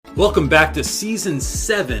Welcome back to Season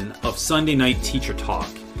 7 of Sunday Night Teacher Talk.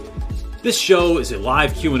 This show is a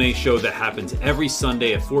live Q&A show that happens every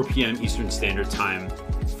Sunday at 4 p.m. Eastern Standard Time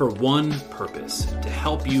for one purpose: to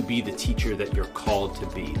help you be the teacher that you're called to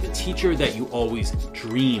be, the teacher that you always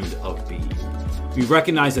dreamed of being. We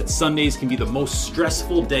recognize that Sundays can be the most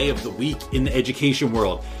stressful day of the week in the education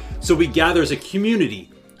world, so we gather as a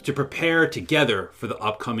community to prepare together for the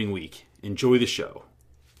upcoming week. Enjoy the show.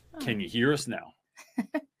 Can you hear us now?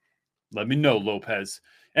 Let me know, Lopez.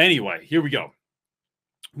 Anyway, here we go.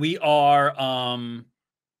 We are, I'll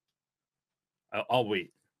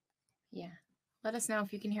wait. Yeah. Let us know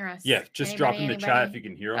if you can hear us. Yeah, just drop in the chat if you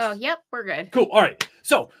can hear us. Oh, yep, we're good. Cool. All right.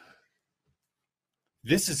 So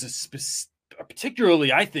this is a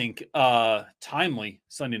particularly, I think, timely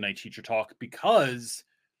Sunday Night Teacher Talk because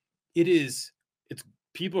it's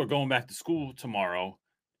people are going back to school tomorrow,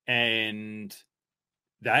 and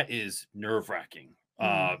that is nerve-wracking.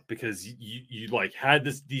 Because you like had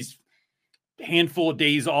these handful of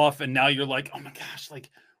days off, and now you're like, oh my gosh, like,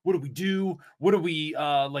 what do we do? What do we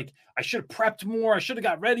like? I should have prepped more. I should have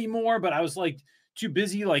got ready more, but I was like too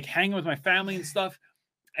busy, like hanging with my family and stuff.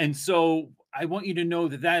 And so I want you to know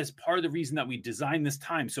that is part of the reason that we designed this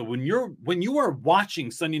time. So when you are watching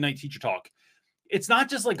Sunday Night Teacher Talk, it's not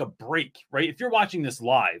just like a break, right? If you're watching this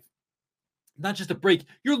live, not just a break,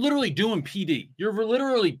 you're literally doing PD. You're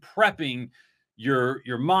literally prepping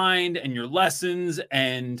your mind and your lessons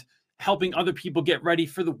and helping other people get ready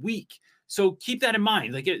for the week. So keep that in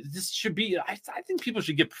mind. Like this should be, I think people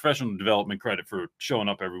should get professional development credit for showing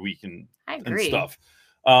up every week and stuff.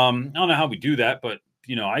 I don't know how we do that, but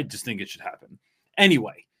I just think it should happen.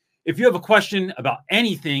 Anyway, if you have a question about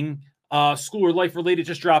anything, school or life related,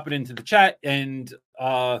 just drop it into the chat, and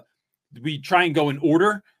we try and go in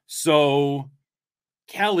order. So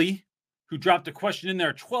Kelly, who dropped a question in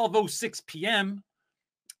there at 12:06 p.m.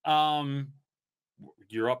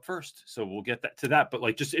 You're up first, so we'll get to that. But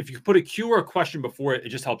like, just if you put a Q or a question before it, it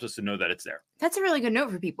just helps us to know that it's there. That's a really good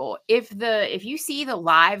note for people. If you see the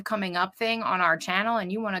live coming up thing on our channel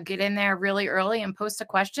and you want to get in there really early and post a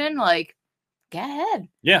question, like, go ahead.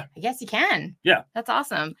 Yeah, I guess you can. Yeah, that's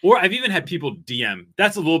awesome. Or I've even had people DM.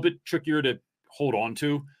 That's a little bit trickier to hold on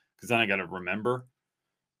to because then I got to remember.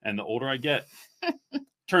 And the older I get.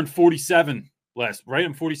 Turned 47 right?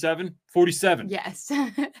 I'm 47. Yes.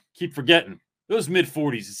 Keep forgetting. Those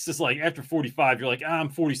mid-40s. It's just like after 45, you're like, I'm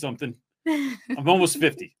 40-something. I'm almost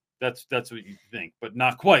 50. That's what you think, but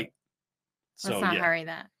not quite. So let's not hurry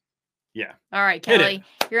that. Yeah. All right, Kelly,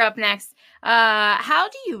 you're up next. How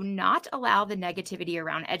do you not allow the negativity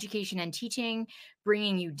around education and teaching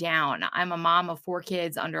bringing you down? I'm a mom of 4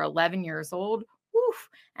 kids under 11 years old. Woof,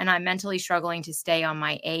 and I'm mentally struggling to stay on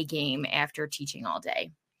my A game after teaching all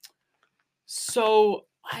day. So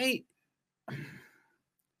it's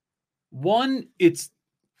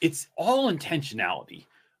all intentionality.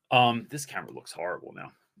 This camera looks horrible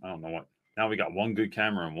now. I don't know what. Now we got one good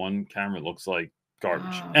camera and one camera looks like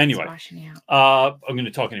garbage. Anyway, I'm going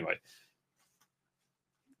to talk anyway.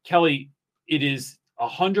 Kelly, it is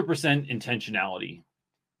 100% intentionality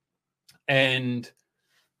and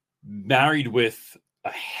married with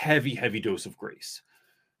a heavy, heavy dose of grace.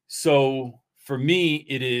 So for me,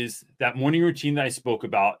 it is that morning routine that I spoke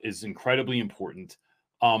about is incredibly important.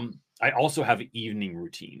 I also have an evening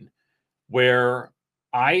routine where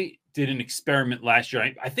I did an experiment last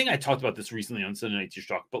year. I think I talked about this recently on Sunday Night Teacher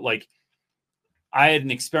Talk, but like I had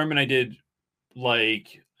an experiment I did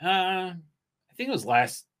like, I think it was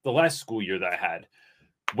the last school year that I had,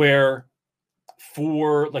 where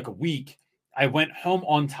for like a week, I went home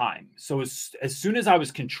on time. So as soon as I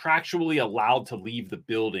was contractually allowed to leave the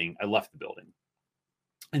building, I left the building.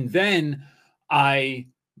 And then I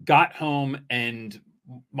got home and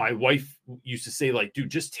my wife used to say, like, dude,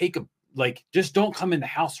 just just don't come in the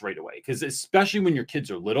house right away. Because especially when your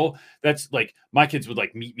kids are little, that's like my kids would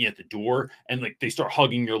like meet me at the door and like they start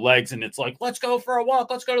hugging your legs and it's like, let's go for a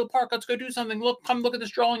walk. Let's go to the park. Let's go do something. Come look at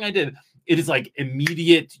this drawing I did. It is like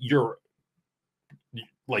immediate.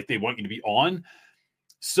 Like they want you to be on.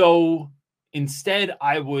 So instead,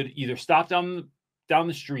 I would either stop down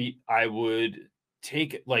the street. I would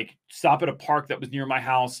stop at a park that was near my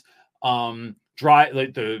house. Drive,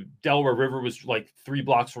 like the Delaware River was like 3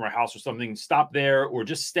 blocks from our house or something. Stop there, or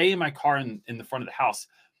just stay in my car in the front of the house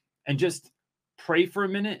and just pray for a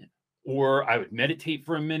minute, or I would meditate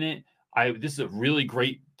for a minute. This is a really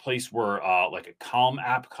great place where like a Calm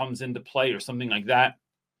app comes into play or something like that.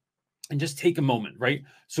 And just take a moment, right?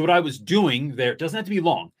 So what I was doing there, it doesn't have to be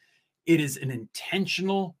long. It is an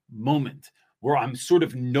intentional moment where I'm sort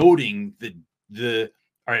of noting all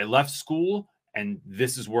right, I left school and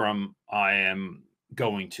this is where I am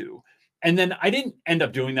going to. And then I didn't end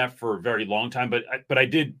up doing that for a very long time, but I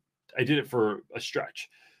did it for a stretch.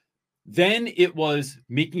 Then it was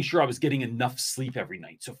making sure I was getting enough sleep every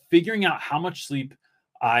night. So figuring out how much sleep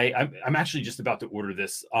I'm actually just about to order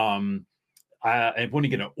this. I want to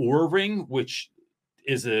get an Oura ring, which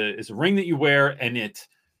is a ring that you wear, and it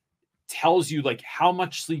tells you like how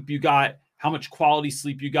much sleep you got, how much quality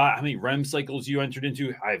sleep you got, how many REM cycles you entered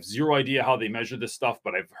into. I have zero idea how they measure this stuff,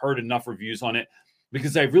 but I've heard enough reviews on it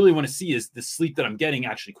because I really want to see is the sleep that I'm getting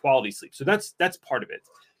actually quality sleep. So that's part of it.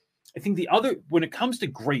 I think the other, when it comes to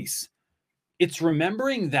grace, it's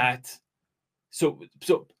remembering that. So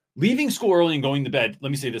leaving school early and going to bed, let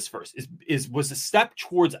me say this first, was a step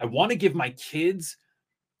towards, I want to give my kids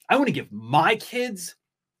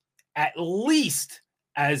at least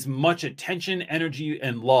as much attention, energy,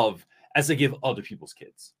 and love as I give other people's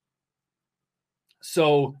kids.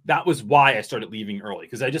 So that was why I started leaving early,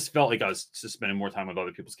 because I just felt like I was just spending more time with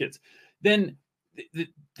other people's kids. Then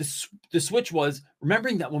the switch was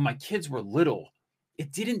remembering that when my kids were little,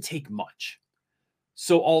 it didn't take much.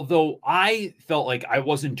 So although I felt like I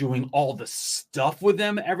wasn't doing all the stuff with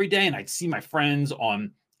them every day, and I'd see my friends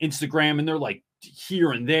on Instagram and they're like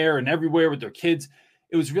here and there and everywhere with their kids,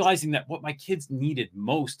 it was realizing that what my kids needed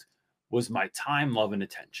most was my time, love, and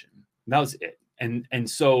attention. And that was it. And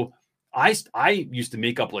so I used to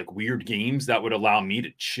make up like weird games that would allow me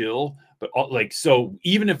to chill. But like, so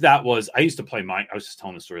even if that was, I used to play I was just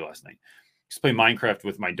telling the story last night. I used to play Minecraft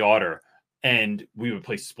with my daughter, and we would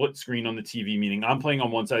play split screen on the TV, meaning I'm playing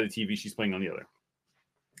on one side of the TV, she's playing on the other.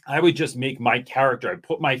 I would just make my character, I'd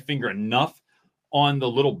put my finger enough on the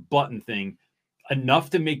little button thing, enough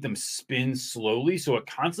to make them spin slowly. So it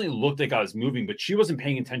constantly looked like I was moving, but she wasn't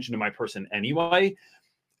paying attention to my person anyway.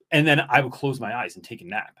 And then I would close my eyes and take a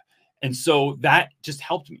nap. And so that just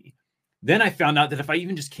helped me. Then I found out that if I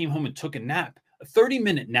even just came home and took a nap, a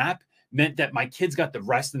 30-minute nap meant that my kids got the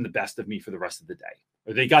rest and the best of me for the rest of the day.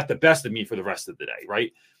 Or they got the best of me for the rest of the day,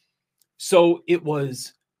 right? So it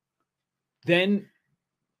was then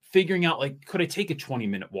figuring out, like, could I take a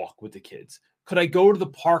 20-minute walk with the kids? Could I go to the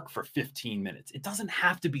park for 15 minutes? It doesn't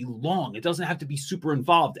have to be long. It doesn't have to be super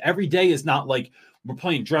involved. Every day is not like we're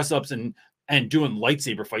playing dress-ups and doing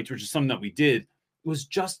lightsaber fights, which is something that we did. It was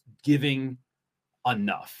just giving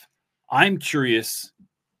enough. I'm curious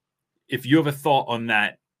if you have a thought on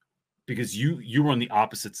that, because you were on the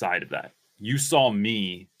opposite side of that. You saw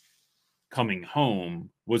me coming home.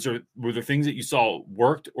 Were there things that you saw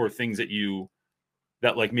worked, or things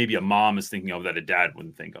that like maybe a mom is thinking of that a dad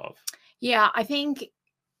wouldn't think of? Yeah, I think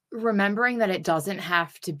remembering that it doesn't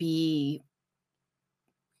have to be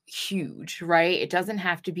huge, right? It doesn't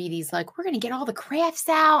have to be these like, we're going to get all the crafts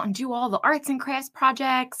out and do all the arts and crafts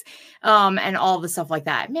projects and all the stuff like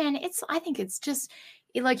that. Man, I think it's just,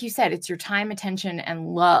 like you said, it's your time, attention,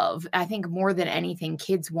 and love. I think more than anything,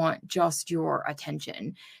 kids want just your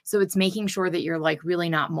attention. So it's making sure that you're like really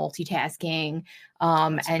not multitasking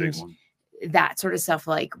and that sort of stuff.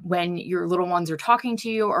 Like when your little ones are talking to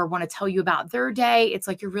you or want to tell you about their day, it's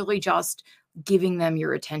like you're really just giving them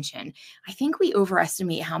your attention. I think we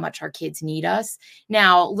overestimate how much our kids need us.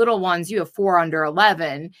 Now, little ones, you have 4 under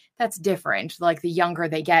 11. That's different. Like the younger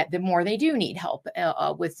they get, the more they do need help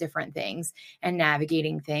with different things and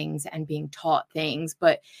navigating things and being taught things.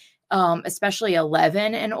 But especially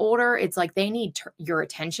 11 and older, it's like they need your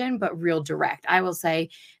attention, but real direct. I will say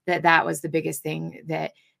that was the biggest thing,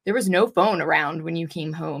 that there was no phone around when you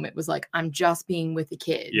came home. It was like, I'm just being with the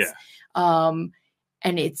kids. Yeah.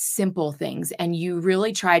 And it's simple things. And you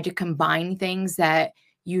really tried to combine things that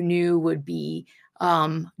you knew would be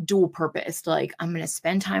dual purpose. Like, I'm going to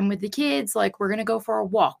spend time with the kids. Like, we're going to go for a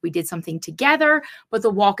walk. We did something together, but the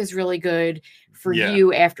walk is really good for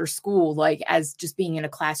you after school. Like, as just being in a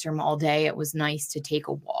classroom all day, it was nice to take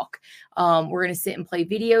a walk. We're going to sit and play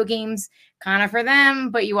video games kind of for them,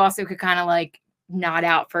 but you also could kind of like nod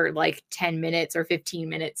out for like 10 minutes or 15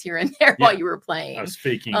 minutes here and there while you were playing. I was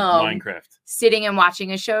faking Minecraft. Sitting and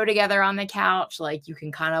watching a show together on the couch. Like, you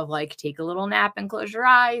can kind of like take a little nap and close your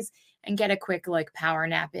eyes and get a quick like power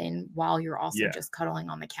nap in while you're also just cuddling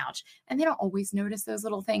on the couch. And they don't always notice those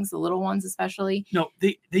little things, the little ones especially. No,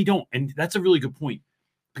 they don't. And that's a really good point,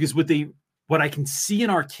 because what I can see in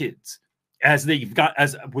our kids as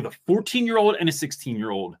with a 14-year-old and a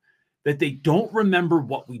 16-year-old, that they don't remember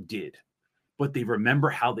what we did, but they remember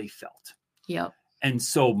how they felt. Yep. And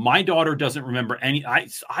so my daughter doesn't remember any.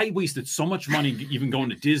 I wasted so much money even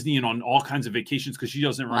going to Disney and on all kinds of vacations because she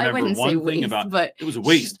doesn't remember one thing about. But it was a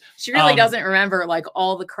waste. She really doesn't remember like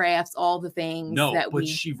all the crafts, all the things. No, but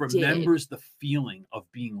she remembers the feeling of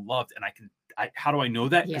being loved, and how do I know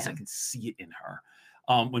that? Because I can see it in her.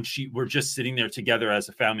 when we're just sitting there together as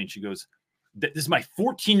a family, and she goes, "This is my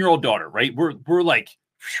 14-year-old daughter, right?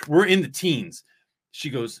 We're in the teens." She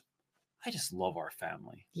goes, "I just love our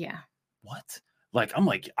family." Yeah. What? Like, I'm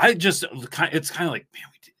like, it's kind of like, man,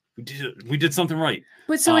 we did something right.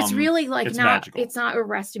 But so it's really like it's not magical. It's not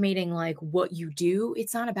overestimating like what you do.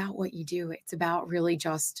 It's not about what you do. It's about really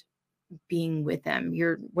just being with them.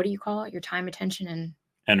 What do you call it? Your time, attention, and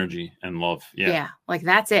energy and love. Yeah. Like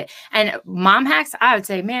that's it. And mom hacks, I would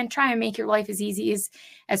say, man, try and make your life as easy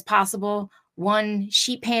as possible. One,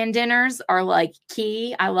 sheet pan dinners are like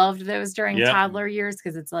key. I loved those during toddler years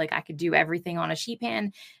because it's like I could do everything on a sheet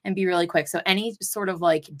pan and be really quick. So any sort of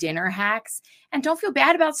like dinner hacks, and don't feel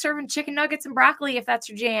bad about serving chicken nuggets and broccoli if that's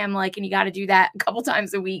your jam. Like, and you got to do that a couple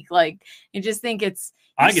times a week. Like, you just think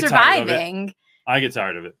I get surviving. I get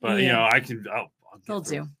tired of it, but I'll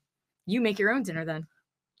do. You make your own dinner then.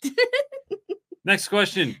 Next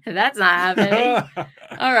question. That's not happening.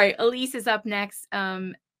 All right. Elise is up next.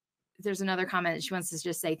 There's another comment that she wants to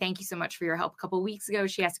just say, thank you so much for your help. A couple of weeks ago,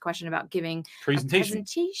 she asked a question about giving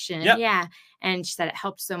presentation. Yep. Yeah. And she said it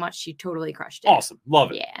helped so much. She totally crushed it. Awesome.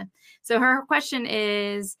 Love it. Yeah. So her question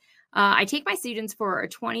is, I take my students for a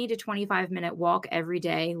 20 to 25 minute walk every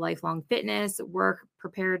day, lifelong fitness, work,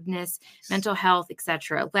 preparedness, mental health,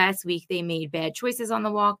 etc. Last week, they made bad choices on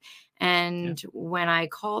the walk. And when I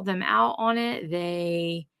called them out on it,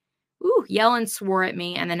 they yell and swore at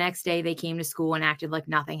me. And the next day they came to school and acted like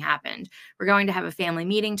nothing happened. We're going to have a family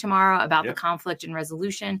meeting tomorrow about the conflict and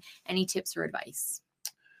resolution. Any tips or advice?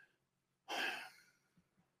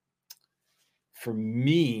 For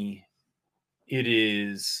me, it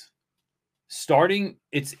is starting.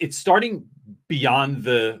 It's starting beyond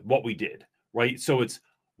what we did, right? So it's,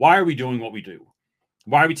 why are we doing what we do?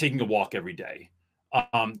 Why are we taking a walk every day?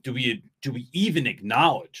 Do we even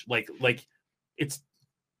acknowledge like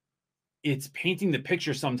it's painting the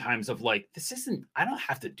picture sometimes of like, I don't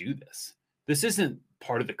have to do this. This isn't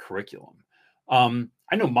part of the curriculum.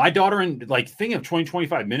 I know my daughter thing of 20,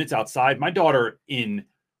 25 minutes outside, my daughter in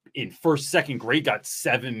first, second grade got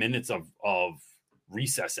 7 minutes of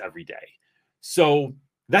recess every day. So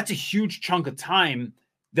that's a huge chunk of time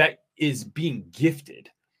that is being gifted.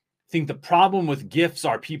 I think the problem with gifts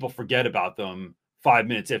are people forget about them 5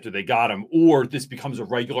 minutes after they got them, or this becomes a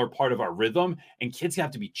regular part of our rhythm, and kids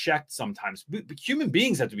have to be checked sometimes. But human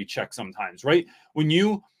beings have to be checked sometimes, right? When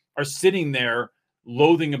you are sitting there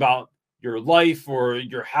loathing about your life, or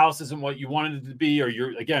your house isn't what you wanted it to be, or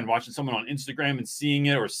you're, again, watching someone on Instagram and seeing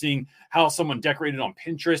it, or seeing how someone decorated on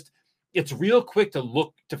Pinterest, it's real quick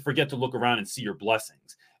to forget to look around and see your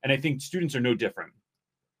blessings. And I think students are no different.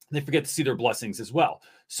 They forget to see their blessings as well.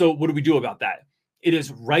 So what do we do about that? It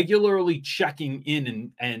is regularly checking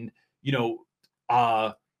in and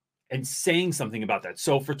saying something about that.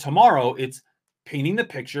 So for tomorrow, it's painting the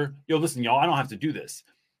picture. Listen, y'all, I don't have to do this,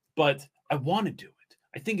 but I want to do it.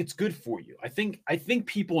 I think it's good for you. I think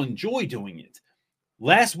people enjoy doing it.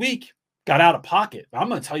 Last week got out of pocket. I'm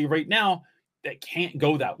going to tell you right now, that can't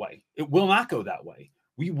go that way. It will not go that way.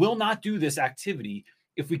 We will not do this activity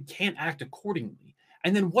if we can't act accordingly.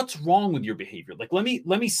 And then what's wrong with your behavior? Like, let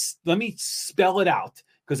me spell it out,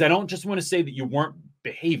 because I don't just want to say that you weren't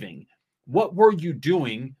behaving. What were you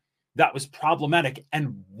doing that was problematic,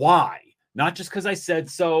 and why? Not just because I said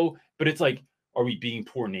so, but it's like, are we being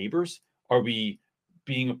poor neighbors? Are we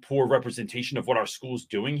being a poor representation of what our school's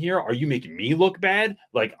doing here? Are you making me look bad?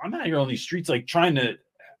 Like, I'm out here on these streets, like trying to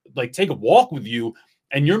like take a walk with you,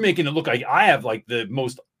 and you're making it look like I have like the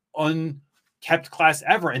most unkept class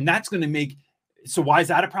ever. And that's going to make, so why is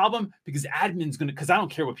that a problem? Because admin's going to, because I don't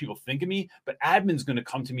care what people think of me, but admin's going to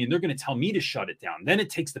come to me and they're going to tell me to shut it down. Then it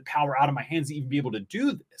takes the power out of my hands to even be able to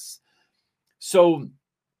do this. So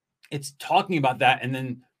it's talking about that,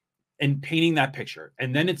 and painting that picture.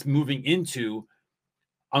 And then it's moving into,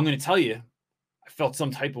 I'm going to tell you, I felt some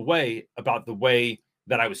type of way about the way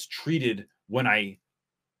that I was treated when I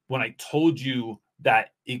told you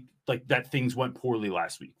that that things went poorly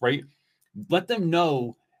last week, right? Let them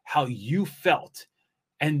know how you felt.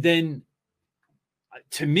 And then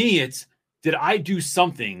to me, it's, did I do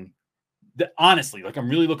something that, honestly, like, I'm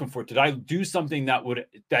really looking for, did I do something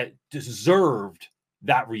that deserved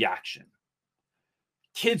that reaction?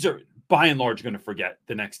 Kids are by and large going to forget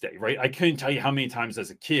the next day, right? I couldn't tell you how many times as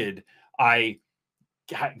a kid I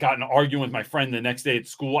got in an argument with my friend the next day at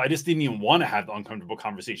school. I just didn't even want to have the uncomfortable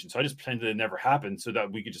conversation. So I just pretended it never happened so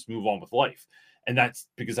that we could just move on with life. And that's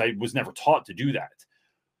because I was never taught to do that.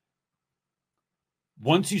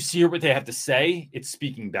 Once you hear what they have to say, it's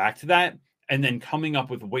speaking back to that, and then coming up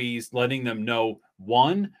with ways, letting them know,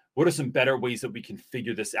 one, what are some better ways that we can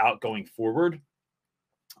figure this out going forward?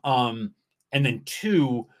 And then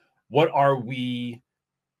 2, what are we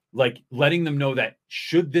like letting them know that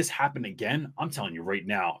should this happen again, I'm telling you right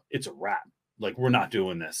now, it's a wrap. Like, we're not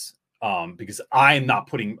doing this because I'm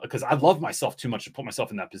not because I love myself too much to put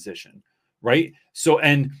myself in that position. Right. So,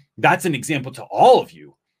 and that's an example to all of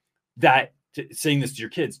you that saying this to your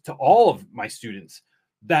kids, to all of my students,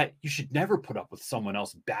 that you should never put up with someone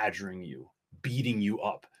else badgering you, beating you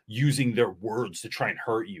up, using their words to try and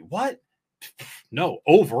hurt you. What? No,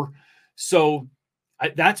 over. So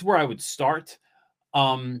that's where I would start.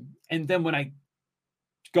 And then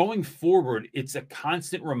going forward, it's a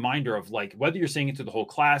constant reminder of like, whether you're saying it to the whole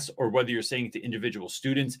class or whether you're saying it to individual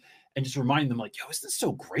students, and just reminding them like, yo, isn't this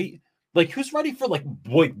so great? Like, who's ready for like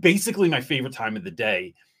basically my favorite time of the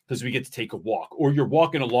day, because we get to take a walk, or you're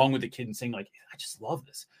walking along with the kid and saying like, I just love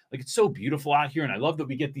this. Like, it's so beautiful out here. And I love that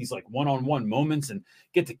we get these like one-on-one moments and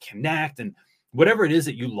get to connect, and whatever it is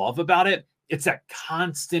that you love about it, it's that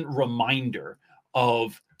constant reminder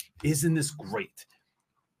of, isn't this great?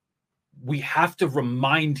 We have to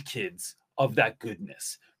remind kids of that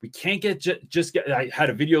goodness. We can't I had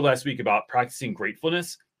a video last week about practicing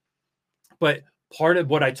gratefulness, but part of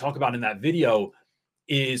what I talk about in that video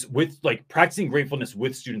is with like practicing gratefulness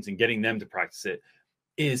with students and getting them to practice it,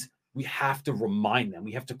 is we have to remind them.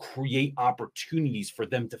 We have to create opportunities for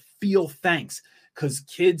them to feel thanks, because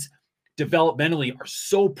kids developmentally are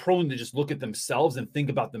so prone to just look at themselves and think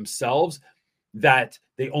about themselves that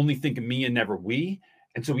they only think of me and never we.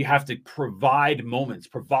 And so we have to provide moments,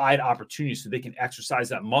 provide opportunities so they can exercise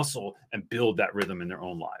that muscle and build that rhythm in their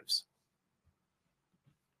own lives.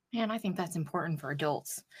 Man, I think that's important for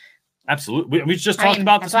adults. Absolutely. We just talked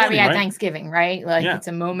about this. That's why we had right? Thanksgiving, right? Like, it's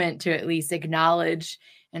a moment to at least acknowledge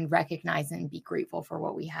and recognize and be grateful for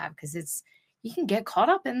what we have, because you can get caught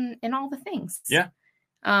up in all the things. Yeah.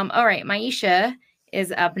 All right. Maisha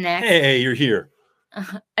is up next. Hey, you're here.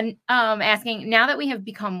 And asking, now that we have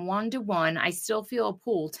become one-to-one, I still feel a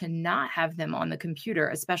pull to not have them on the computer,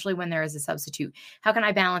 especially when there is a substitute. How can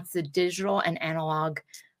I balance the digital and analog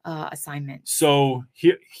assignment? So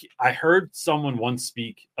here, I heard someone once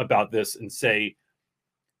speak about this and say,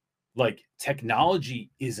 like,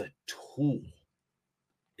 technology is a tool.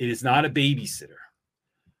 It is not a babysitter.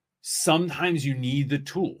 Sometimes you need the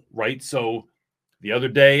tool, right? So the other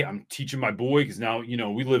day, I'm teaching my boy, because now,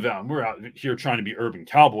 we're out here trying to be urban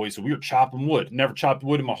cowboys. So we were chopping wood. Never chopped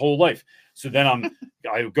wood in my whole life. So then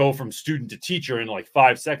I go from student to teacher in like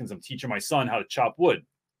 5 seconds. I'm teaching my son how to chop wood.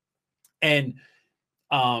 And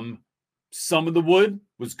some of the wood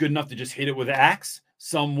was good enough to just hit it with an axe.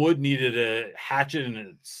 Some wood needed a hatchet and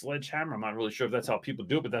a sledgehammer. I'm not really sure if that's how people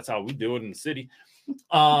do it, but that's how we do it in the city.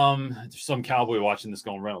 There's some cowboy watching this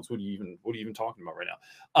going, Reynolds, what are you even talking about right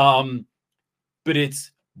now? But it's,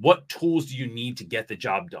 what tools do you need to get the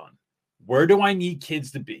job done? Where do I need kids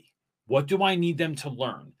to be? What do I need them to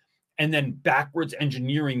learn? And then backwards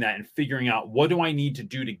engineering that and figuring out, what do I need to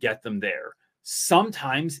do to get them there?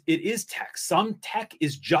 Sometimes it is tech. Some tech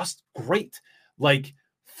is just great. Like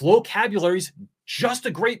Flowcabulary's just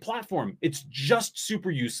a great platform. It's just super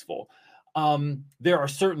useful. There are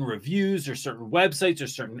certain reviews or certain websites or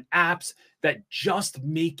certain apps that just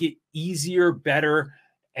make it easier, better,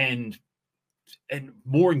 and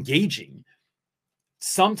more engaging.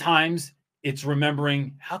 Sometimes it's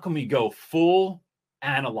remembering, how can we go full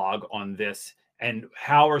analog on this, and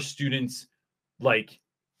how are students like,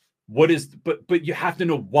 but you have to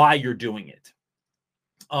know why you're doing it.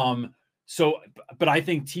 But I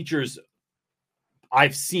think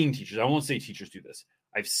I've seen teachers, I won't say teachers do this,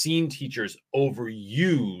 I've seen teachers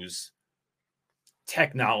overuse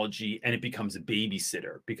technology and it becomes a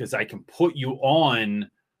babysitter, because I can put you on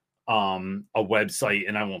a website,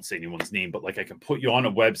 and I won't say anyone's name, but like, I can put you on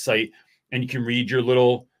a website and you can read your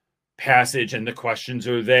little passage and the questions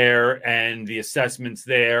are there and the assessment's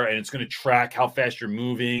there, and it's going to track how fast you're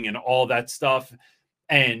moving and all that stuff.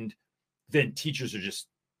 And then teachers are just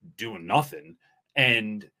doing nothing.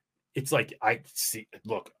 And it's like, I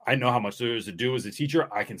know how much there is to do as a teacher.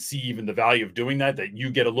 I can see even the value of doing that you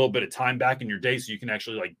get a little bit of time back in your day so you can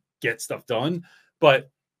actually like get stuff done. But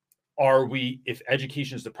if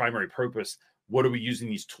education is the primary purpose, what are we using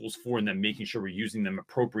these tools for? And then making sure we're using them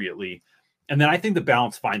appropriately. And then I think the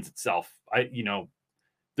balance finds itself.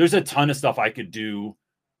 There's a ton of stuff I could do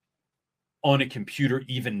on a computer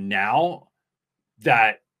even now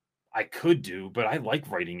that I could do, but I like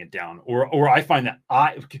writing it down, or I find that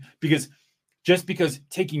because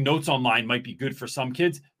taking notes online might be good for some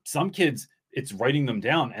kids it's writing them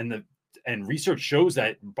down. And research shows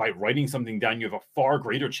that by writing something down, you have a far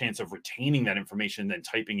greater chance of retaining that information than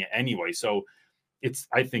typing it anyway. So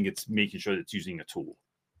I think it's making sure that it's using a tool.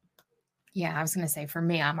 Yeah, I was going to say for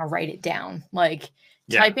me, I'm going to write it down. Like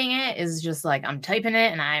Yeah. typing it is just like I'm typing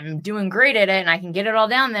it and I'm doing great at it and I can get it all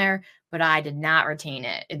down there, but I did not retain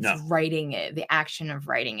it. It's writing it, the action of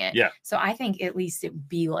writing it. Yeah. So I think at least it would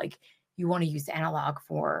be like you want to use analog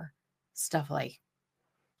for stuff like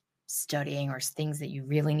studying or things that you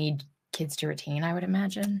really need kids to retain, I would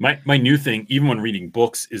imagine. My new thing, even when reading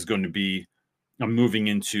books, is going to be I'm moving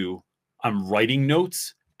into I'm writing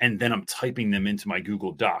notes and then I'm typing them into my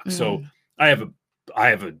Google Doc. So I have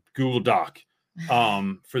a Google Doc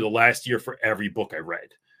for the last year for every book I read.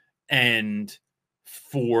 And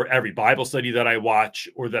for every Bible study that I watch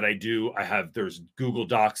or that I do, there's Google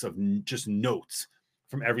Docs of just notes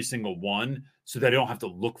from every single one so that I don't have to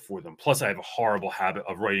look for them. Plus, I have a horrible habit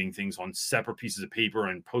of writing things on separate pieces of paper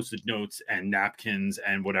and Post-it notes and napkins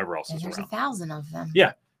and whatever else is around. There's 1,000 of them.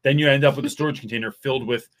 Yeah. Then you end up with a storage container filled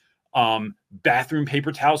with bathroom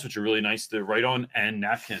paper towels, which are really nice to write on, and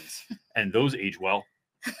napkins. And those age well.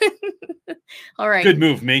 All right. Good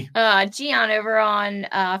move, me. Gian over on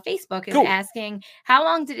Facebook is asking, how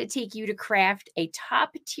long did it take you to craft a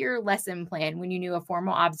top tier lesson plan when you knew a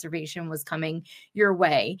formal observation was coming your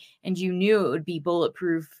way and you knew it would be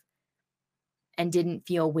bulletproof and didn't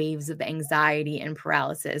feel waves of anxiety and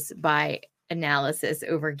paralysis by analysis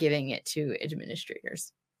over giving it to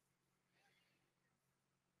administrators?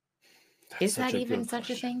 Is that even such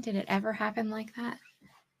a thing? Did it ever happen like that?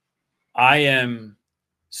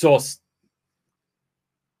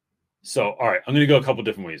 So, all right, I'm going to go a couple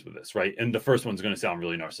different ways with this, right? And the first one's going to sound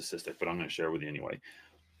really narcissistic, but I'm going to share it with you anyway.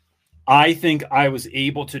 I think I was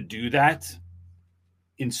able to do that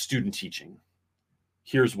in student teaching.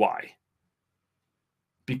 Here's why.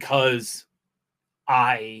 Because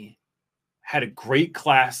I had a great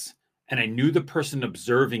class and I knew the person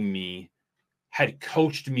observing me had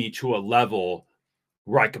coached me to a level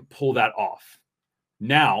where I could pull that off.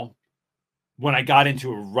 Now, when I got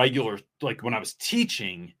into a regular, like when I was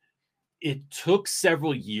teaching, it took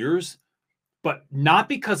several years, but not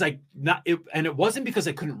because and it wasn't because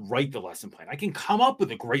I couldn't write the lesson plan. I can come up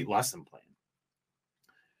with a great lesson plan.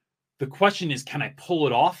 The question is, can I pull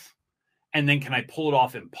it off? And then can I pull it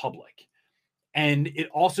off in public? And it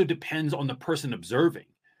also depends on the person observing.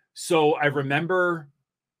 So I remember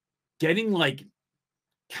getting like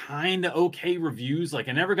kind of okay reviews. Like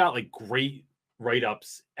I never got like great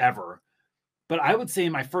write-ups ever. But I would say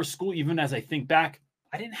in my first school, even as I think back,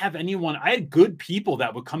 I didn't have anyone. I had good people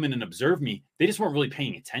that would come in and observe me. They just weren't really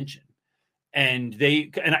paying attention.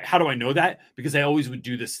 How do I know that? Because I always would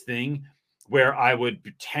do this thing where I would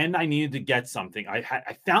pretend I needed to get something.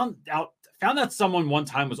 I found out someone one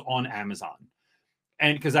time was on Amazon.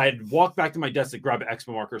 And because I had walked back to my desk to grab an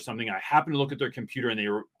Expo marker or something, I happened to look at their computer and they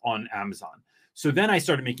were on Amazon. So then I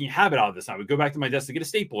started making a habit out of this. I would go back to my desk to get a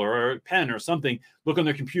stapler or a pen or something, look on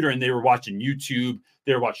their computer, and they were watching YouTube.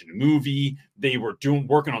 They were watching a movie. They were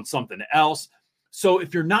working on something else. So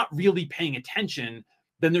if you're not really paying attention,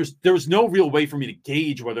 then there was no real way for me to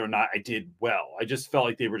gauge whether or not I did well. I just felt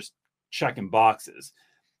like they were just checking boxes.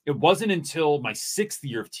 It wasn't until my 6th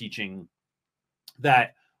year of teaching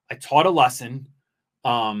that I taught a lesson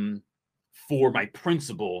for my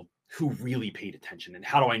principal who really paid attention. And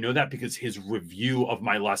how do I know that? Because his review of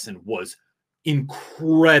my lesson was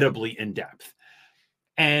incredibly in-depth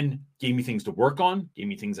and gave me things to work on, gave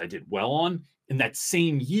me things I did well on. In that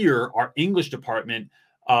same year, our English department,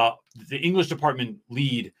 the English department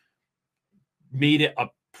lead made it a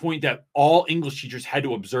point that all English teachers had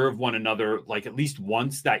to observe one another like at least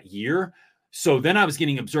once that year. So then I was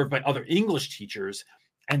getting observed by other English teachers.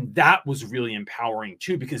 And that was really empowering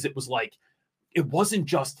too, because it was like, it wasn't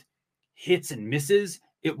just hits and misses.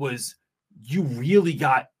 It was,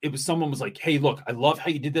 someone was like, hey, look, I love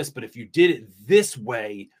how you did this, but if you did it this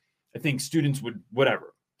way, I think students would,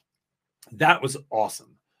 whatever. That was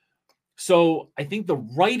awesome. So I think the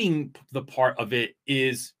writing, the part of it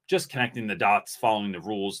is just connecting the dots, following the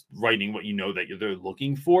rules, writing what you know that they're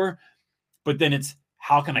looking for. But then it's,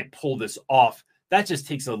 how can I pull this off? That just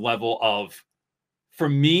takes a level of, for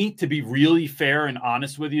me, to be really fair and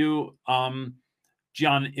honest with you,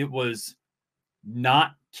 John, it was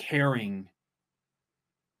not caring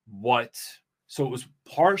so it was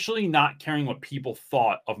partially not caring what people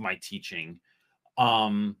thought of my teaching.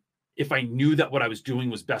 If I knew that what I was doing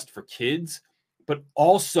was best for kids, but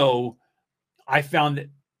also I found that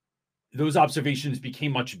those observations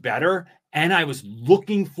became much better. And I was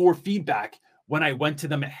looking for feedback when I went to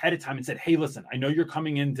them ahead of time and said, hey, listen, I know you're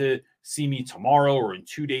coming in to see me tomorrow or in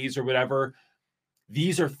 2 days or whatever.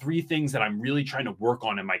 These are 3 things that I'm really trying to work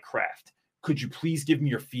on in my craft. Could you please give me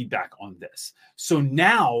your feedback on this? So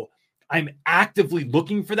now I'm actively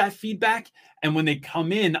looking for that feedback. And when they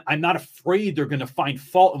come in, I'm not afraid they're going to find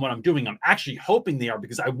fault in what I'm doing. I'm actually hoping they are,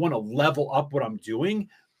 because I want to level up what I'm doing.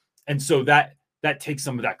 And so that takes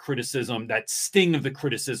some of that criticism, that sting of the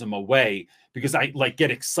criticism away, because I like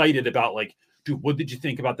get excited about like, dude, what did you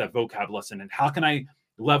think about that vocab lesson? And how can I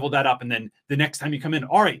level that up? And then the next time you come in,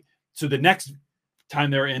 all right, so the next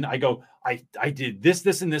time they're in, I go, I did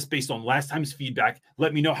this, and this based on last time's feedback.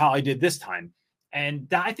 Let me know how I did this time. And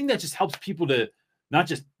I think that just helps people to not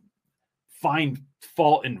just find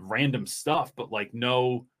fault in random stuff, but like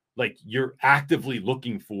know, like you're actively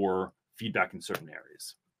looking for feedback in certain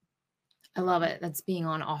areas. I love it. That's being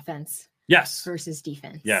on offense. Yes. Versus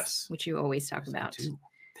defense. Yes. Which you always talk about.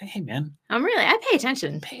 Hey, man. I pay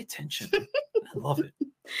attention. Pay attention. I love it.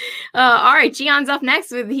 All right. Gion's up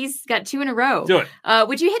next he's got 2 in a row. Do it.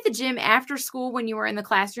 Would you hit the gym after school when you were in the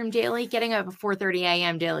classroom daily? Getting up at 4:30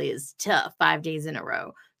 a.m. daily is tough 5 days in a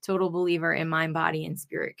row. Total believer in mind, body, and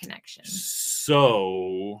spirit connection.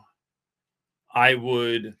 So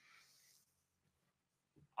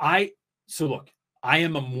look, I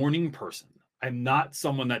am a morning person. I'm not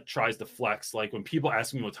someone that tries to flex. Like when people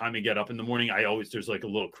ask me what time I get up in the morning, there's like a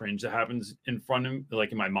little cringe that happens in front of me,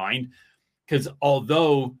 like in my mind. Because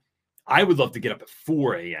although I would love to get up at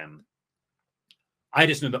 4 a.m., I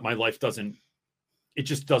just know that my life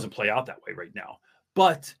just doesn't play out that way right now.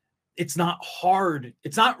 But it's not hard.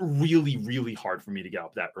 It's not really, really hard for me to get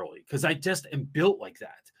up that early because I just am built like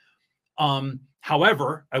that.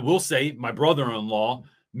 However, I will say my brother-in-law,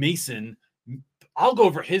 Mason, I'll go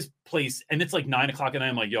over his place and it's like 9 o'clock and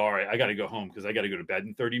I'm like, yo, all right, I got to go home because I got to go to bed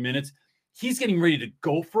in 30 minutes. He's getting ready to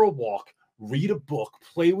go for a walk, read a book,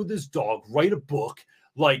 play with his dog, write a book,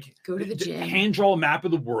 like go to the gym, hand draw a map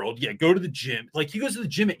of the world. Yeah, go to the gym. Like he goes to the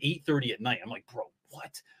gym at 8:30 at night. I'm like, bro,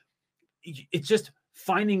 what? It's just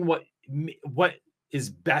finding what is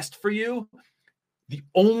best for you. The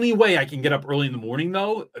only way I can get up early in the morning,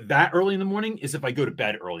 though, that early in the morning, is if I go to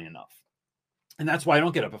bed early enough. And that's why I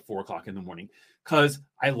don't get up at 4 o'clock in the morning, because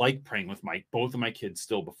I like praying with both of my kids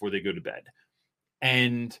still before they go to bed.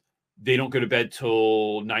 And they don't go to bed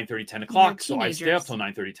till 9:30, 10 o'clock. So I stay up till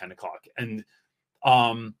 9:30, 10 o'clock. And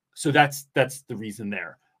so that's the reason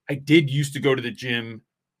there. I did used to go to the gym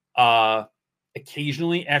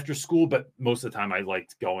occasionally after school, but most of the time I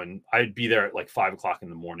liked going. I'd be there at like 5 o'clock in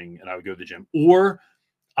the morning and I would go to the gym. Or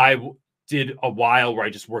I did a while where I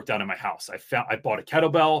just worked out in my house. I bought a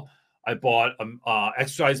kettlebell. I bought a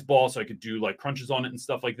exercise ball so I could do like crunches on it and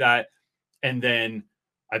stuff like that. And then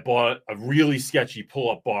I bought a really sketchy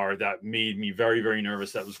pull-up bar that made me very, very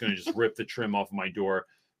nervous. That was going to just rip the trim off of my door.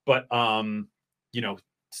 But,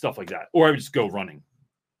 stuff like that. Or I would just go running.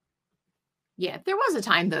 Yeah. There was a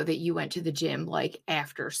time, though, that you went to the gym like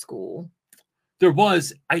after school. There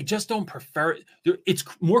was. I just don't prefer it. It's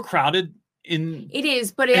more crowded. It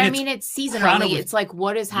is, but it's seasonally. It's like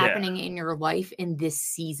what is happening in your life in this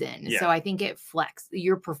season. Yeah. So I think it flex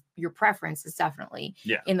your preference is definitely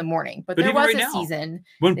in the morning. But there was a season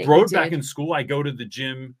when Broad back in school. I go to the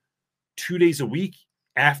gym 2 days a week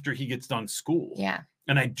after he gets done school. Yeah,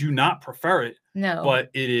 and I do not prefer it. No, but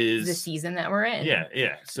it is the season that we're in.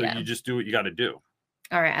 Yeah. So you just do what you got to do.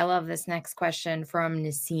 All right. I love this next question from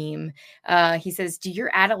Nassim. He says, do your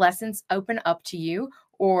adolescents open up to you,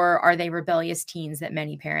 or are they rebellious teens that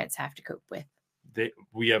many parents have to cope with?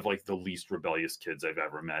 We have like the least rebellious kids I've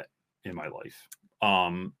ever met in my life.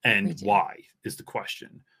 And why is the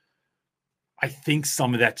question. I think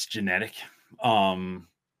some of that's genetic.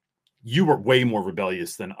 You were way more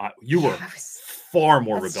rebellious than you were far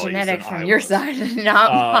more rebellious genetic than from I your was. Side,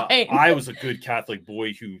 not mine. I was a good Catholic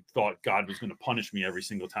boy who thought God was going to punish me every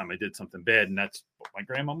single time I did something bad. And that's what my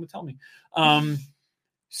grandma would tell me.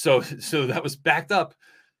 So that was backed up.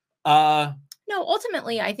 No,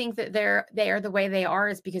 ultimately, I think that they are the way they are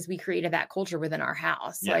is because we created that culture within our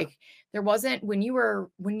house. Yeah. Like there wasn't when they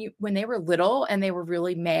were little and they were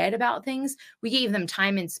really mad about things, we gave them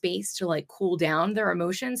time and space to like cool down their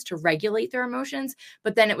emotions, to regulate their emotions.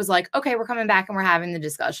 But then it was like, okay, we're coming back and we're having the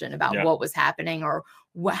discussion about what was happening or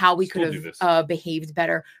how we could have behaved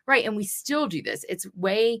better. Right. And we still do this. It's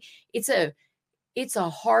a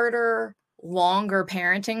harder, longer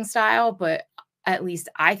parenting style, but at least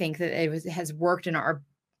I think that it has worked on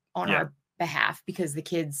our behalf because the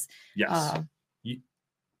kids,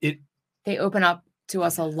 they open up to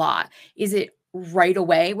us a lot. Is it right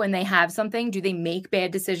away when they have something? Do they make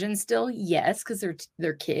bad decisions still? Yes, because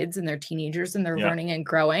they're kids and they're teenagers and they're learning and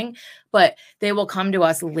growing. But they will come to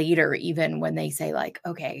us later, even when they say like,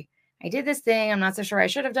 okay, I did this thing. I'm not so sure I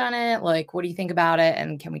should have done it. Like, what do you think about it?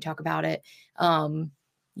 And can we talk about it?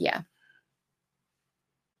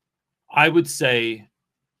 I would say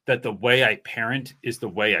that the way I parent is the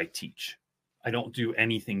way I teach. I don't do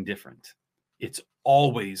anything different. It's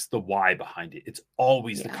always the why behind it. It's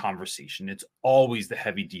always the conversation. It's always the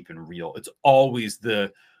heavy, deep, and real. It's always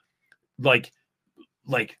the like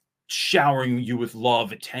showering you with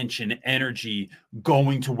love, attention, energy,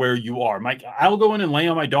 going to where you are. I'll go in and lay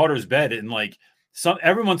on my daughter's bed, and like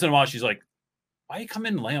every once in a while she's like, why you come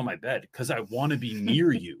in and lay on my bed? Because I want to be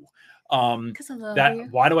near you. Because I love you.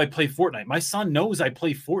 Why do I play Fortnite? My son knows I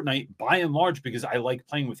play Fortnite by and large because I like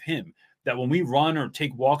playing with him. That when we run or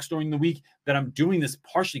take walks during the week, that I'm doing this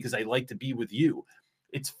partially because I like to be with you.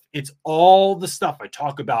 It's all the stuff I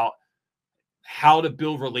talk about, how to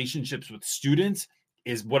build relationships with students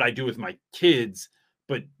is what I do with my kids,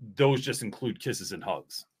 but those just include kisses and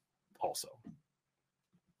hugs also.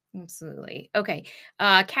 Absolutely. Okay.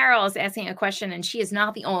 Carol is asking a question, and she is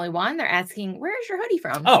not the only one. They're asking, where is your hoodie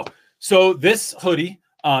from? Oh, so this hoodie,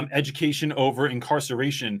 Education Over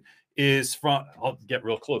Incarceration, is from, I'll get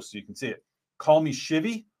real close so you can see it. Call me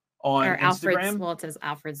Shivy on Instagram. Well, it says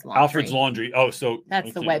Alfred's Laundry. Alfred's Laundry. Oh, so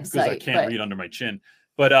that's the website. Because I can't read under my chin.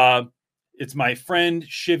 But it's my friend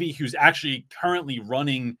Shivy, who's actually currently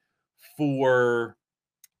running for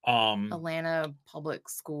Atlanta Public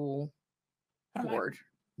School Board.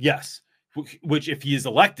 Yes. Which if he is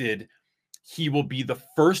elected, he will be the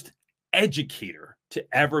first educator to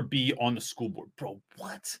ever be on the school board. Bro,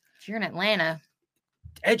 what? If you're in Atlanta,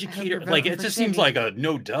 educator, like it just seems like a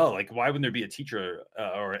no duh. Like why wouldn't there be a teacher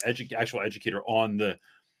or actual educator on the?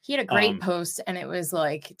 He had a great post, and it was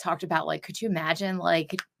like talked about like, could you imagine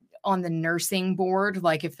like on the nursing board,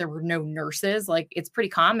 like if there were no nurses, like it's pretty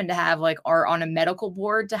common to have like, or on a medical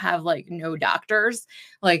board to have like no doctors,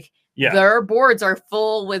 like their boards are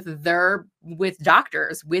full with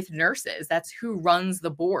doctors, with nurses. That's who runs the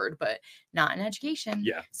board, but not in education.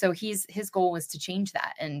 Yeah. So his goal was to change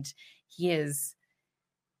that, and he's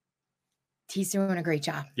doing a great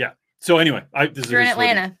job. Yeah. So anyway, you're in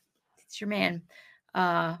Atlanta. Hoodie. It's your man.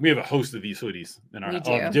 We have a host of these hoodies in our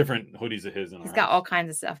different hoodies of his. He's got all kinds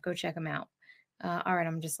of stuff. Go check him out. All right.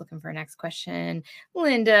 I'm just looking for our next question.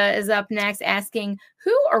 Linda is up next asking,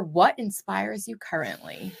 who or what inspires you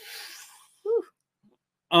currently? Whew.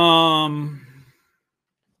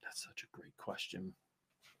 That's such a great question.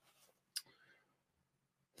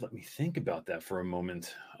 Let me think about that for a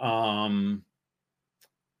moment. I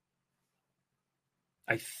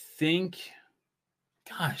think,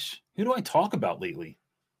 gosh, who do I talk about lately?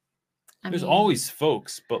 There's always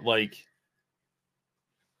folks, but like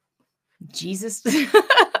Jesus.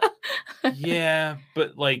 Yeah,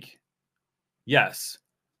 but like, yes.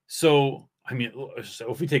 So, I mean,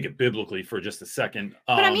 so if we take it biblically for just a second.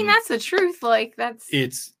 But I mean, that's the truth. Like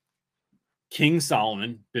it's King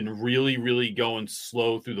Solomon, been really, really going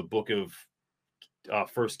slow through the book of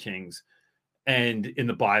First Kings and in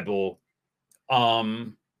the Bible.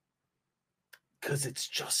 Because it's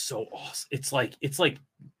just so awesome. It's like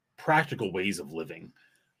practical ways of living.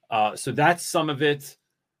 So that's some of it.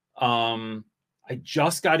 I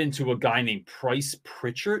just got into a guy named Price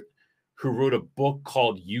Pritchett, who wrote a book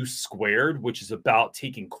called U Squared, which is about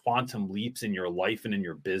taking quantum leaps in your life and in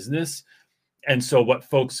your business. And so what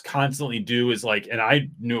folks constantly do is like, and I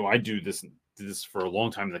knew I do this for a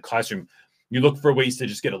long time in the classroom. You look for ways to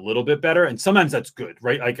just get a little bit better. And sometimes that's good,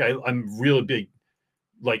 right? Like I'm really big,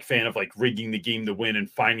 like fan of like rigging the game to win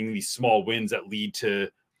and finding these small wins that lead to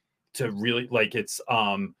really like it's,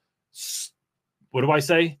 what do I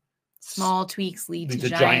say? Small tweaks lead to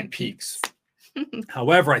giant peaks.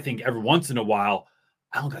 However, I think every once in a while,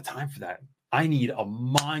 I don't got time for that. I need a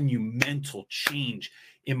monumental change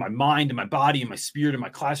in my mind, in my body, in my spirit, in my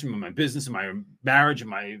classroom, in my business, in my marriage, in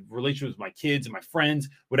my relationship with my kids and my friends,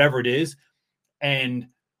 whatever it is. And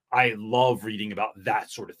I love reading about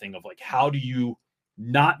that sort of thing of like, how do you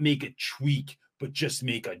not make a tweak, but just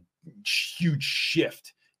make a huge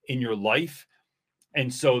shift in your life?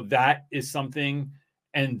 And so that is something.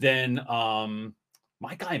 And then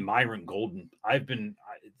my guy, Myron Golden, I've been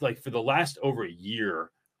like for the last over a year,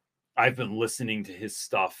 I've been listening to his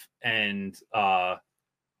stuff, and I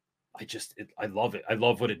love it. I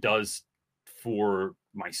love what it does for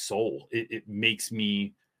my soul. It makes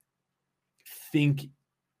me think.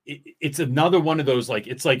 It's another one of those, like,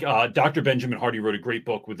 it's like Dr. Benjamin Hardy wrote a great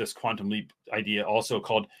book with this quantum leap idea also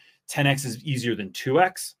called 10X is easier than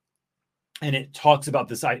 2X. And it talks about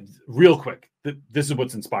this real quick. This is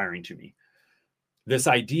what's inspiring to me. This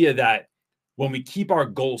idea that when we keep our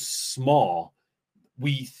goals small,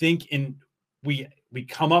 we think we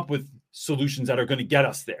come up with solutions that are going to get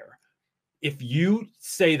us there. If you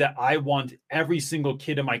say that I want every single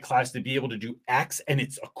kid in my class to be able to do X, and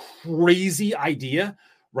it's a crazy idea,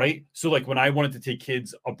 right? So like when I wanted to take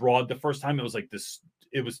kids abroad the first time, it was like this,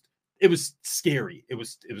 it was scary. It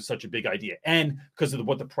was such a big idea. And because of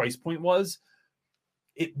what the price point was,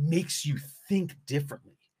 it makes you think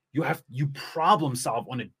differently. You problem solve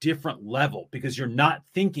on a different level because you're not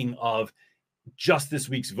thinking of just this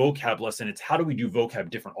week's vocab lesson. It's how do we do vocab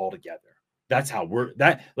different altogether? That's how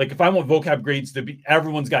like, if I want vocab grades to be,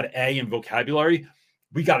 everyone's got an A in vocabulary,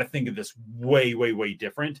 we got to think of this way, way, way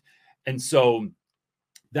different. And so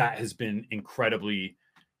that has been incredibly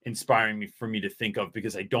inspiring for me to think of,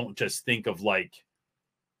 because I don't just think of like,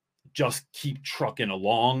 just keep trucking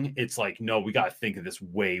along. It's like, no, we got to think of this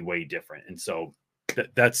way, way different. And so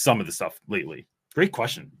that's some of the stuff lately. Great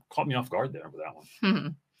question. Caught me off guard there with that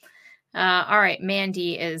one. All right.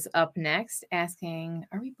 Mandy is up next asking,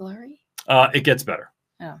 are we blurry? It gets better.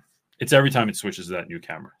 Oh. It's every time it switches to that new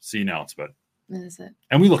camera. See, now it's better. Is it?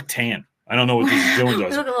 And we look tan. I don't know what this is doing to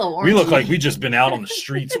us. We look like we just been out on the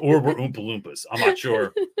streets, or we're Oompa Loompas. I'm not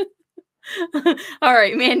sure. All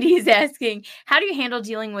right. Mandy's asking, how do you handle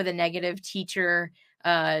dealing with a negative teacher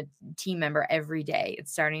team member every day?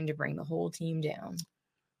 It's starting to bring the whole team down.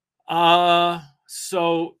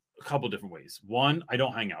 So a couple different ways. One, I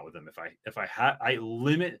don't hang out with them.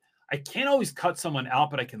 I can't always cut someone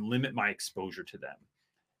out, but I can limit my exposure to them.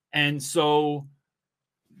 And so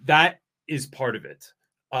that is part of it.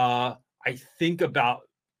 I think about,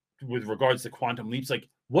 with regards to quantum leaps, like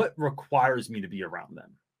what requires me to be around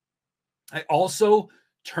them. I also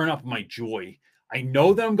turn up my joy. I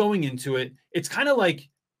know that I'm going into it. It's kind of like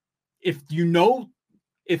if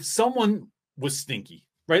someone was stinky,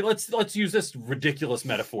 right? Let's use this ridiculous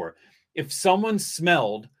metaphor. If someone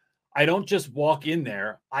smelled, I don't just walk in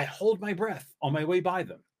there. I hold my breath on my way by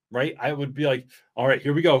them, right? I would be like, all right,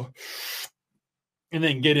 here we go. And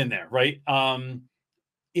then get in there, right?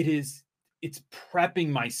 It's prepping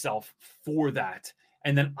myself for that.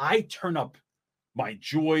 And then I turn up my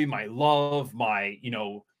joy, my love,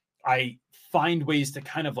 I find ways to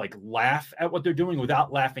kind of like laugh at what they're doing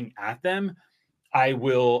without laughing at them. I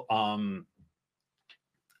will,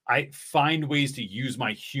 I find ways to use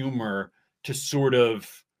my humor to sort of,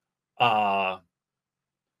 how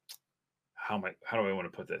do I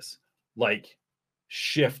want to put this? Like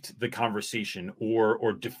shift the conversation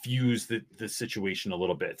or diffuse the situation a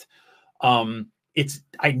little bit.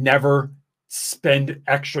 I never spend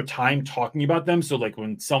extra time talking about them. So like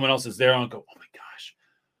when someone else is there, I'll go, oh my gosh,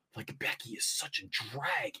 like Becky is such a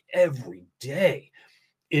drag every day.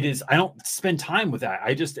 I don't spend time with that.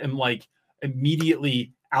 I just am like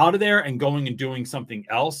immediately out of there and going and doing something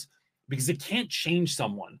else, because it can't change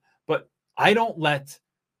someone. But I don't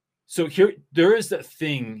so here, there is that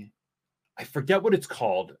thing, I forget what it's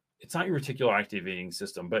called. It's not your reticular activating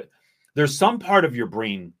system, but there's some part of your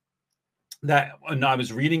brain that, and I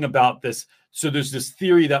was reading about this. So there's this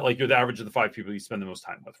theory that like you're the average of the 5 people you spend the most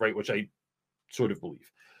time with, right? Which I sort of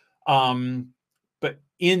believe. But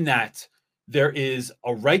in that, there is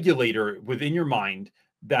a regulator within your mind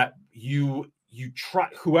that you try,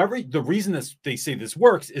 the reason they say this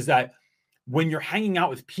works is that when you're hanging out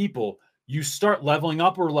with people, you start leveling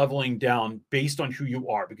up or leveling down based on who you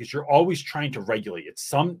are, because you're always trying to regulate it.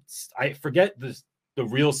 I forget the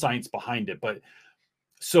real science behind it, but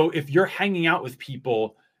so if you're hanging out with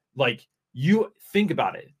people, like, you think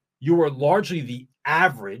about it, you are largely the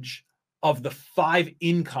average of the 5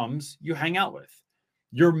 incomes you hang out with.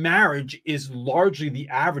 Your marriage is largely the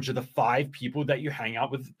average of the 5 people that you hang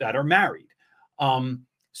out with that are married.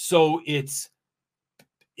 So it's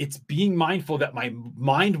being mindful that my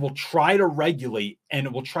mind will try to regulate and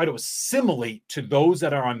it will try to assimilate to those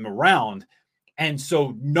that I'm around. And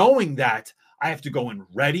so knowing that, I have to go in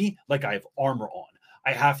ready, like I have armor on.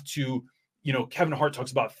 I have to, Kevin Hart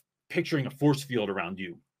talks about picturing a force field around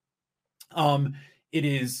you. It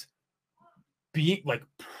is being like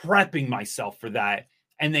prepping myself for that,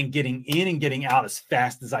 and then getting in and getting out as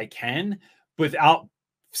fast as I can without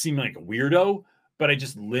seeming like a weirdo, but I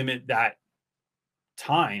just limit that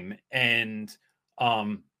time and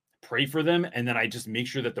pray for them. And then I just make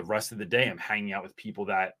sure that the rest of the day I'm hanging out with people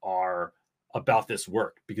that are about this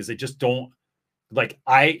work, because I just don't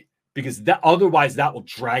because that otherwise that will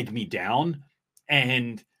drag me down.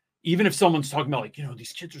 And even if someone's talking about like,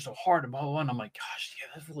 these kids are so hard and blah, blah, blah, and I'm like, gosh,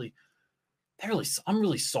 yeah, I'm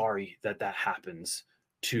really sorry that happens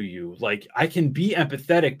to you. Like, I can be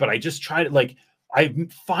empathetic, but I just try to, like, I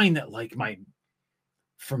find that like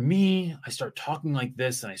for me, I start talking like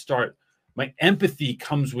this and my empathy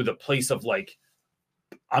comes with a place of like,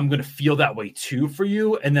 I'm going to feel that way too for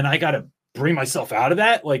you. And then I got to bring myself out of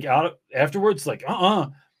that, like afterwards, like,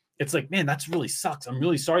 it's like, man, that's really sucks. I'm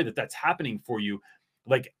really sorry that that's happening for you.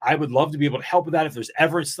 Like, I would love to be able to help with that. If there's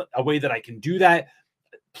ever a way that I can do that,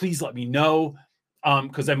 please let me know.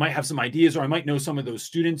 Because I might have some ideas, or I might know some of those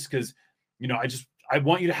students, because, I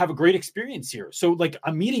want you to have a great experience here. So like,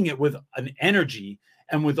 I'm meeting it with an energy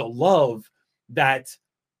and with a love that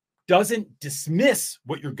doesn't dismiss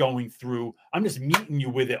what you're going through. I'm just meeting you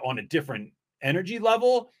with it on a different energy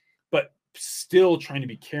level, but still trying to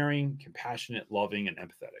be caring, compassionate, loving, and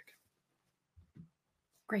empathetic.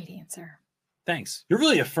 Great answer. Thanks. You're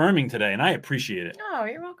really affirming today, and I appreciate it. Oh,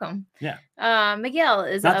 you're welcome. Yeah. Miguel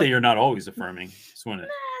is not that you're not always affirming. Just want to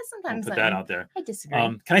sometimes put that out there. I disagree.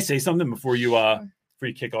 Can I say something before you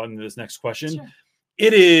kick on to this next question? Sure.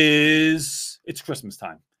 It's Christmas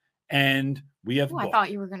time, and we have. I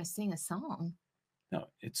thought you were going to sing a song. No,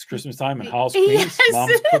 it's Christmas time in Hall's Queens. Yes.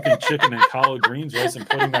 Mom's cooking chicken and collard greens, rice and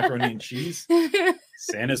pudding, macaroni and cheese.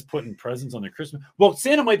 Santa's putting presents on their Christmas. Well,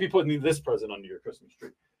 Santa might be putting this present under your Christmas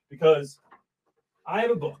tree, because I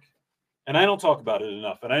have a book and I don't talk about it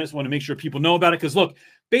enough. And I just want to make sure people know about it. Because look,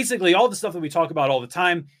 basically all the stuff that we talk about all the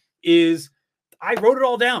time is, I wrote it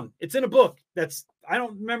all down. It's in a book. I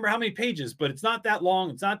don't remember how many pages, but it's not that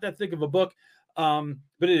long. It's not that thick of a book. But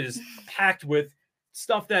it is packed with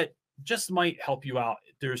stuff that just might help you out.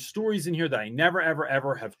 There's stories in here that I never, ever,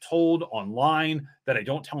 ever have told online, that I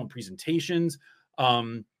don't tell in presentations,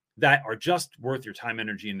 that are just worth your time,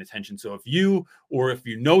 energy, and attention. So if you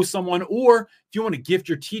know someone, or if you want to gift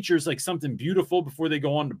your teachers like something beautiful before they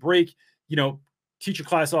go on to break, teach your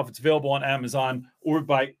class off. It's available on Amazon, or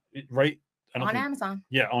Amazon.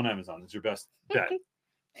 Yeah, on Amazon is your best bet.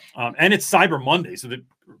 And it's Cyber Monday,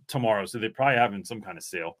 tomorrow, so they probably having some kind of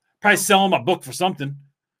sale. Probably selling my book for something.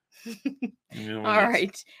 All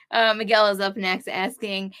right. Miguel is up next,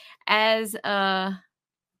 asking, as a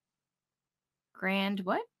grand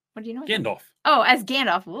what? What do you know? Gandalf. Oh, as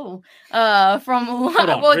Gandalf. Ooh. From Hold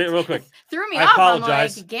on, real quick. Threw me I off.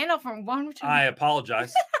 apologize. I'm like, Gandalf from one. I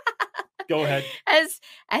apologize. Go ahead.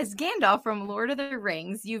 As Gandalf from Lord of the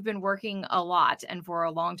Rings, you've been working a lot and for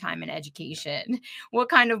a long time in education. What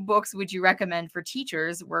kind of books would you recommend for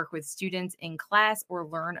teachers work with students in class or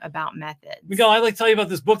learn about methods? Miguel, I'd like to tell you about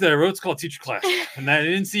this book that I wrote. It's called Teacher Class. And I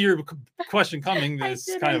didn't see your question coming.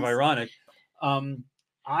 It's kind of ironic.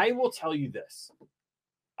 I will tell you this.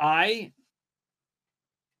 I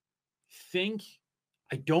think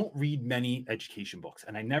I don't read many education books,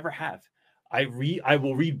 and I never have. I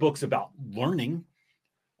will read books about learning,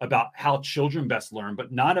 about how children best learn,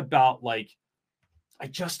 but not about I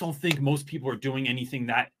just don't think most people are doing anything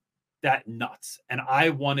that nuts. And I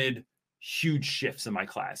wanted huge shifts in my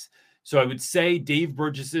class. So I would say Dave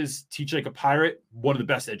Burgess's Teach Like a Pirate, one of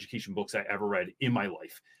the best education books I ever read in my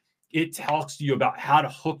life. It talks to you about how to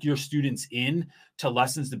hook your students in to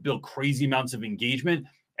lessons to build crazy amounts of engagement.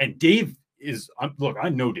 And Dave I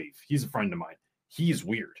know Dave. He's a friend of mine. He's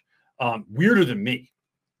weird. Weirder than me.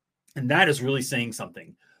 And that is really saying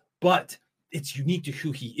something. But it's unique to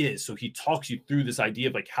who he is. So he talks you through this idea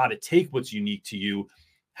of how to take what's unique to you,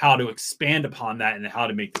 how to expand upon that, and how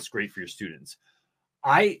to make this great for your students.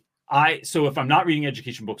 So if I'm not reading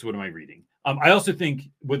education books, what am I reading? I also think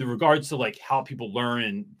with regards to how people learn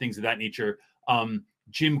and things of that nature,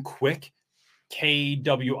 Jim Kwik,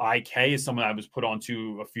 Kwik, is someone I was put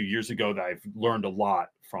onto a few years ago that I've learned a lot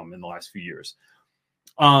from in the last few years.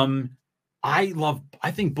 I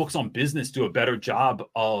think books on business do a better job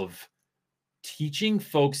of teaching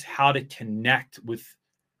folks how to connect with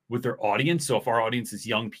their audience. So if our audience is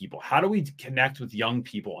young people, how do we connect with young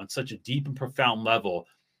people on such a deep and profound level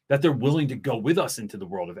that they're willing to go with us into the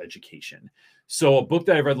world of education? So a book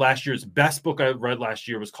that I read last year's best book I read last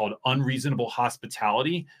year was called Unreasonable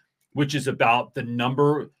Hospitality, which is about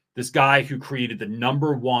this guy who created the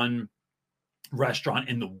 #1 restaurant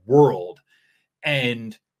in the world.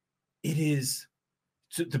 And it is,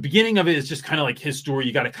 so the beginning of it is just kind of his story.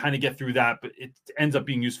 You got to kind of get through that, but it ends up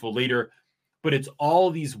being useful later. But it's all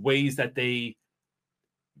these ways that they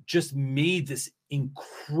just made this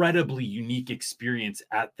incredibly unique experience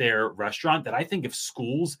at their restaurant that I think if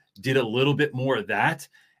schools did a little bit more of that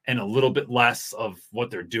and a little bit less of what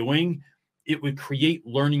they're doing, it would create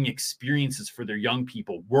learning experiences for their young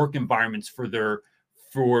people, work environments for their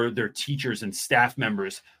teachers and staff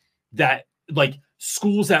members, that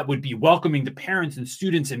schools that would be welcoming to parents and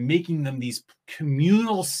students and making them these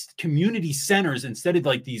community centers instead of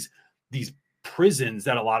these prisons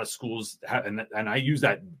that a lot of schools have. And I use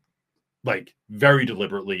that very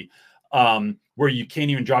deliberately, where you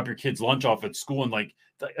can't even drop your kids' lunch off at school. And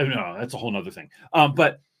no, that's a whole nother thing.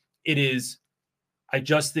 But it is, I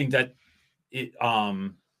just think that it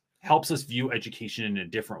helps us view education in a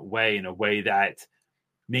different way, in a way that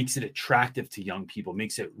makes it attractive to young people,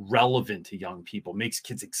 makes it relevant to young people, makes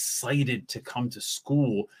kids excited to come to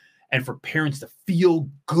school, and for parents to feel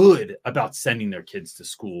good about sending their kids to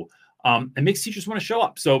school, and makes teachers want to show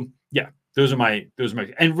up. So yeah, those are my,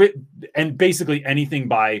 and basically anything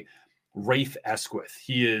by Rafe Esquith.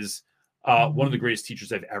 He is one of the greatest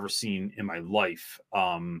teachers I've ever seen in my life.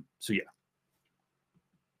 So yeah.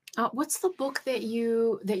 What's the book that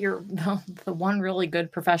you're the one really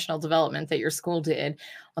good professional development that your school did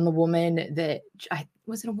on the woman that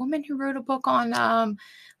was it a woman who wrote a book on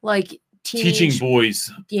like teaching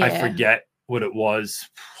boys? Yeah. I forget what it was.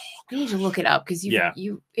 You need to look it up because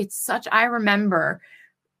it's such, I remember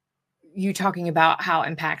you talking about how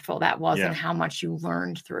impactful that was and how much you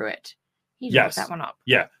learned through it. You need to look that one up.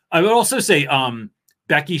 Yeah. I would also say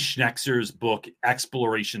Becky Schnetzer's book,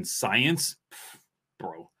 Exploration Science,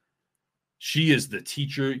 bro. She is the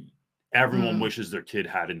teacher everyone wishes their kid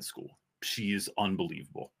had in school. She is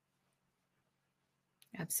unbelievable.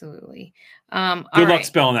 Absolutely. Good luck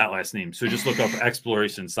spelling that last name. So just look up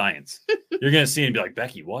Exploration Science. You're going to see it and be like,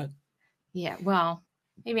 Becky, what? Yeah, well,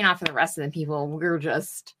 maybe not for the rest of the people. We're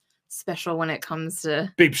just special when it comes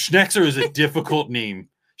to... Babe, Schnetzer is a difficult name.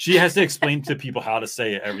 She has to explain to people how to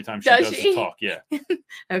say it every time she does the talk. Yeah.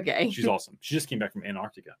 Okay. She's awesome. She just came back from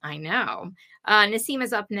Antarctica. I know. Nassim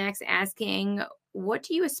is up next asking, what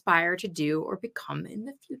do you aspire to do or become in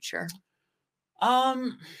the future? At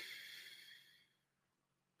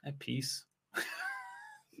peace.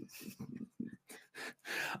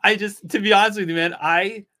 To be honest with you, man,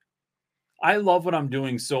 I love what I'm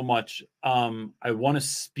doing so much. I want to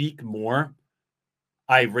speak more.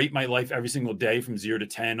 I rate my life every single day from 0 to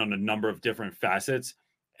 10 on a number of different facets.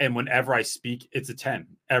 And whenever I speak, it's a 10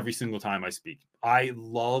 every single time I speak. I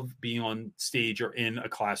love being on stage or in a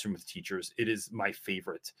classroom with teachers. It is my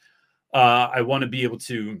favorite. I want to be able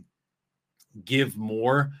to give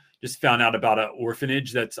more. Just found out about an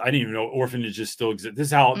orphanage I didn't even know orphanages still exist. This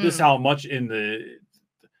is how much in the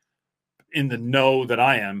know that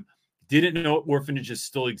I am. Didn't know orphanages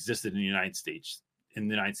still existed in the United States,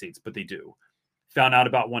 but they do. Found out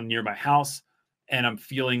about one near my house, and I'm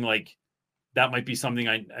feeling like that might be something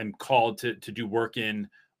I'm called to do work in.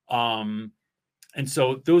 And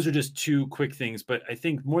so those are just two quick things. But I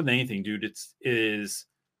think more than anything, dude,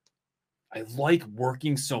 I like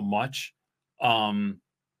working so much. I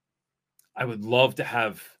would love to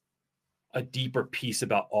have a deeper piece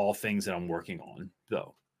about all things that I'm working on,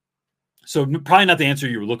 though. So probably not the answer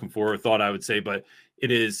you were looking for or thought I would say, but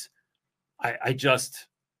it is, I just,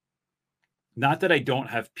 not that I don't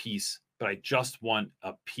have peace, but I just want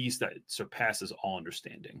a peace that surpasses all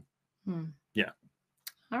understanding. Yeah.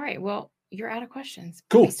 All right. Well, you're out of questions.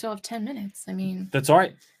 Cool. We still have 10 minutes. I mean, that's all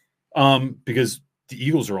right. Because the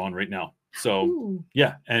Eagles are on right now. So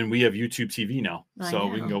yeah. And we have YouTube TV now, so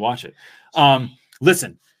we can go watch it.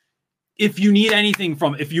 Listen, if you need anything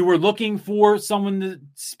if you were looking for someone to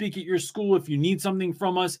speak at your school, if you need something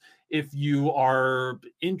from us, if you are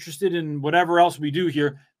interested in whatever else we do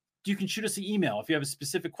here, you can shoot us an email. If you have a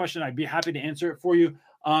specific question, I'd be happy to answer it for you.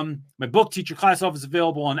 My book, Teacher Class Off, is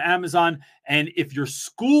available on Amazon. And if your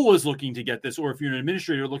school is looking to get this, or if you're an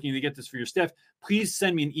administrator looking to get this for your staff, please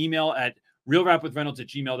send me an email at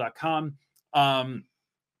realrapwithreynolds@gmail.com.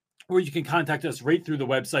 Or you can contact us right through the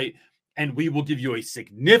website, and we will give you a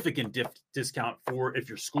significant discount for if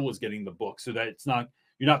your school is getting the book, so that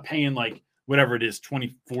you're not paying like whatever it is,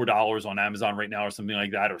 $24 on Amazon right now or something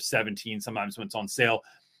like that, or $17 sometimes when it's on sale.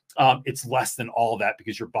 It's less than all of that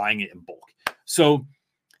because you're buying it in bulk. So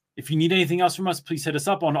if you need anything else from us, please hit us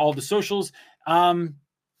up on all the socials. And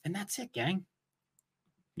that's it, gang.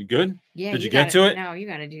 You good? Yeah. Did you get to it? No, you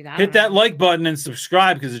got to do that. Hit that like button and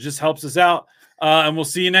subscribe because it just helps us out. And we'll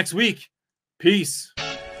see you next week. Peace.